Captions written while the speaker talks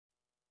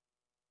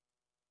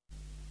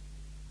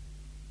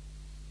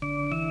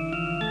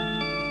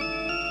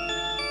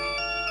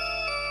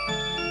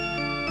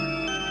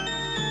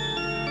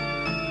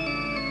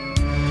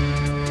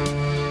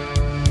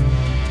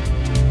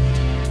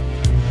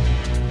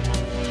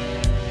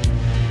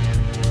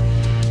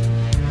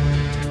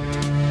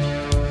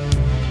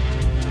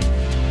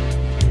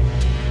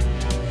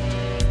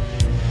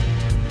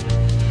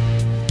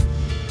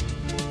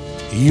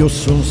Io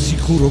son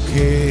sicuro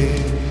che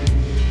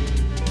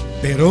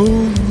per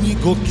ogni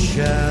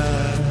goccia,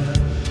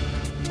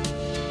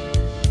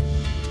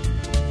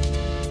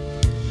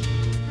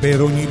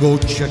 per ogni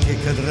goccia che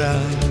cadrà,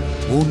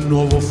 un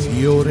nuovo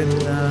fiore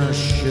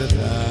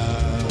nascerà.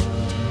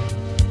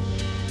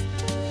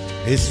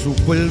 E su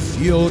quel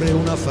fiore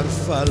una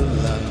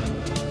farfalla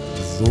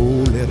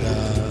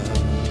volerà.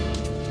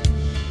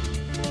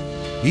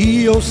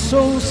 Io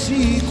son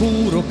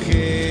sicuro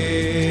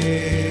che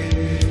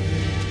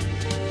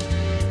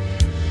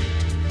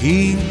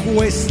in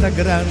questa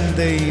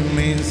grande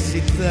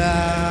immensità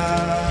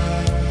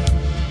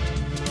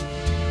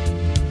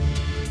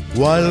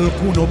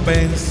qualcuno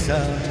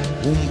pensa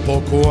un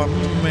poco a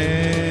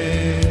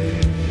me.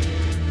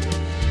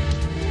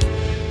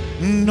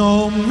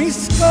 Non mi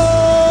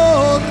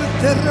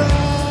scorderà,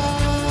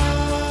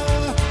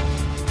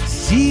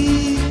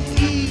 sì,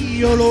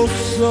 io lo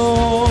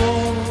so,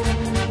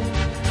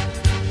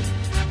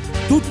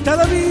 tutta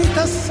la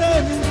vita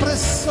sempre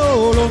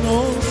solo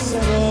non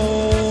sarò.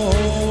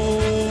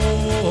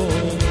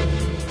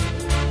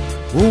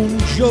 Un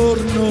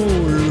giorno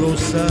lo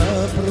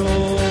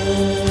saprò,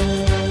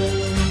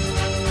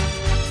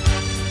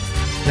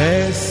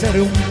 d'essere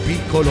un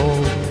piccolo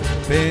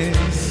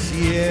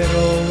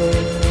pensiero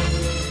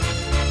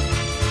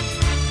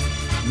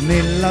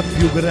nella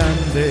più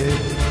grande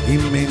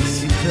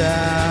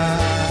immensità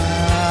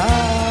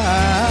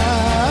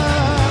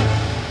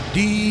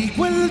di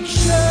quel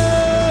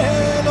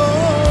cielo.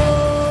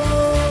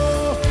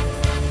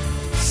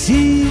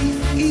 Sì,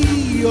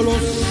 io lo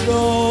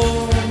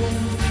so,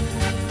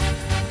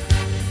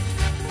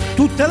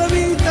 tutta la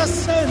vita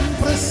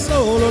sempre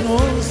solo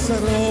non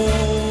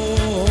sarò.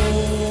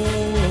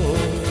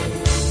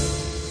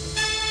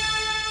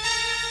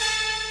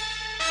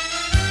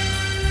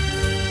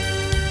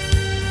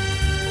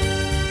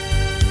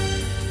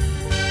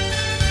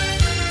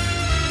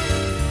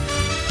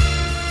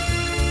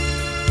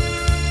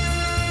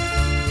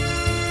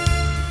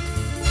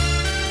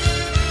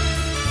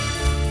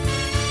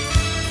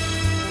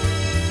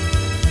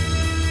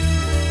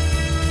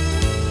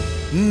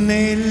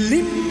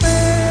 Nell'immensità,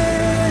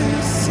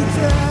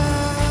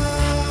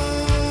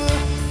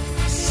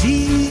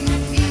 sì,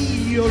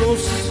 io lo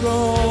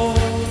so,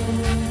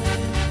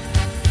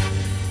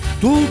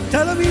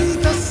 tutta la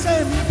vita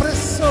sempre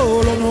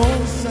solo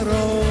non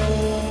sarò.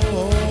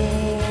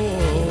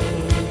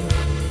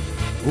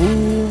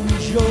 Un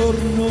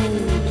giorno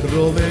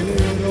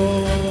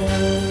troverò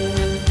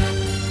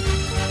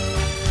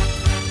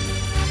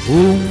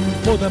un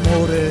po'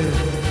 d'amore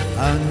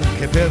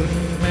anche per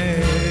me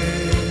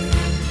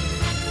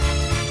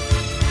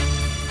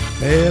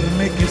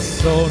che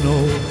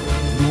sono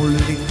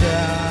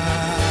nullità.